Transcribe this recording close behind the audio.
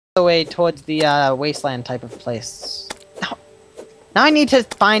the way towards the wasteland type of place. Now I need to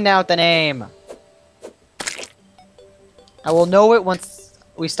find out the name. I will know it once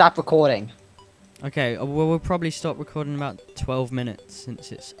we stop recording. Okay, well, we'll probably stop recording in about 12 minutes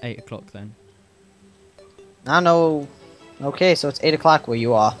since it's 8 o'clock then. I don't know. Okay, so it's 8 o'clock where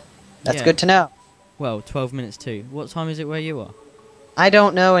you are. That's Yeah. good to know. Well, 12 minutes too. What time is it where you are? I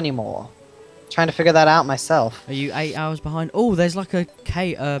don't know anymore. Trying to figure that out myself. Are you 8 hours behind? Oh, there's like a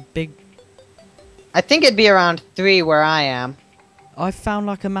big... I think it'd be around 3 where I am. I found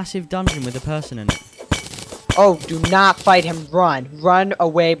like a massive dungeon with a person in it. Oh, do not fight him. Run. Run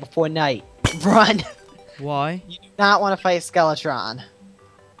away before night. Run. Why? You do not want to fight Skeletron.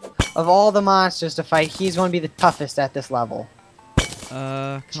 Of all the monsters to fight, he's going to be the toughest at this level.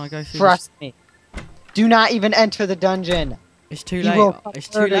 Can I go through Trust me. Do not even enter the dungeon. It's too He late. will It's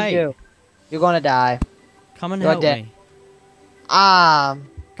too murder late. you. You're going to die. Come and You're help dead. me. Let's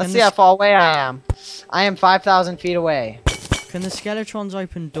Can see the how far away I am. I am 5,000 feet away. Can the Skeletrons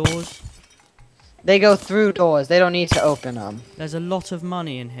open doors? They go through doors. They don't need to open them. There's a lot of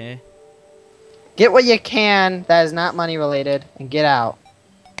money in here. Get what you can that is not money related and get out.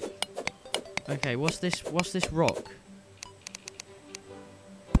 Okay, what's this rock?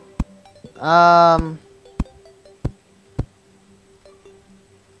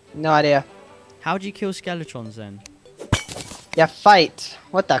 No idea. How'd you kill Skeletrons then? Yeah, fight.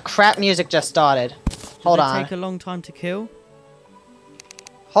 What the crap music just started. Hold Did on. they take a long time to kill?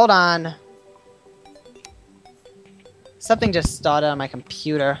 Hold on. Something just started on my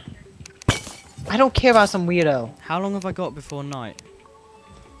computer. I don't care about some weirdo. How long have I got before night?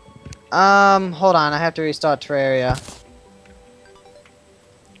 Hold on. I have to restart Terraria.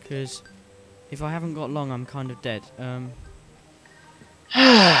 Because if I haven't got long, I'm kind of dead.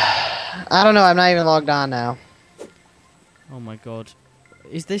 I don't know. I'm not even logged on now. Oh my god.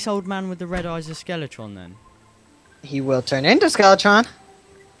 Is this old man with the red eyes a Skeletron then? He will turn into Skeletron.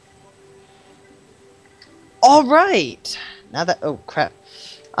 All right. Now that oh crap.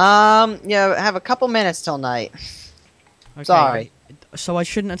 Yeah, I have a couple minutes till night. Okay. Sorry. So I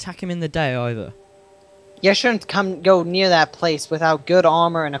shouldn't attack him in the day either. You shouldn't go near that place without good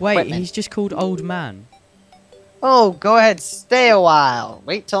armor and equipment. Wait, he's just called Old Man. Oh, go ahead, stay a while.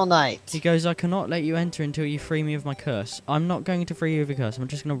 Wait till night. He goes, I cannot let you enter until you free me of my curse. I'm not going to free you of your curse, I'm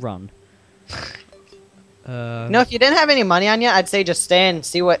just going to run. No, if you didn't have any money on you, I'd say just stay and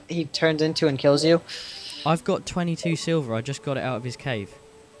see what he turns into and kills you. I've got 22 silver, I just got it out of his cave.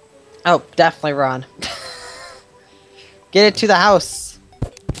 Oh, definitely run. Get it to the house.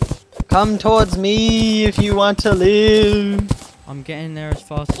 Come towards me if you want to live. I'm getting there as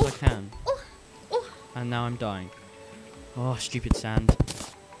fast as I can. And now I'm dying. Oh, stupid sand.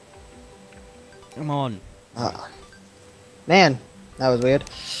 Come on. Man, that was weird.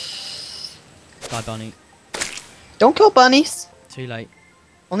 Die, bunny. Don't kill bunnies. Too late.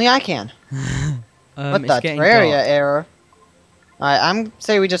 Only I can. What it's the getting Terraria dark. error? Alright, I'm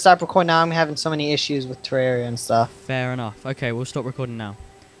say we just stop recording now. I'm having so many issues with Terraria and stuff. Fair enough. Okay, we'll stop recording now.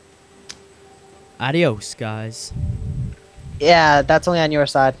 Adios, guys. Yeah, that's only on your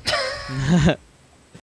side.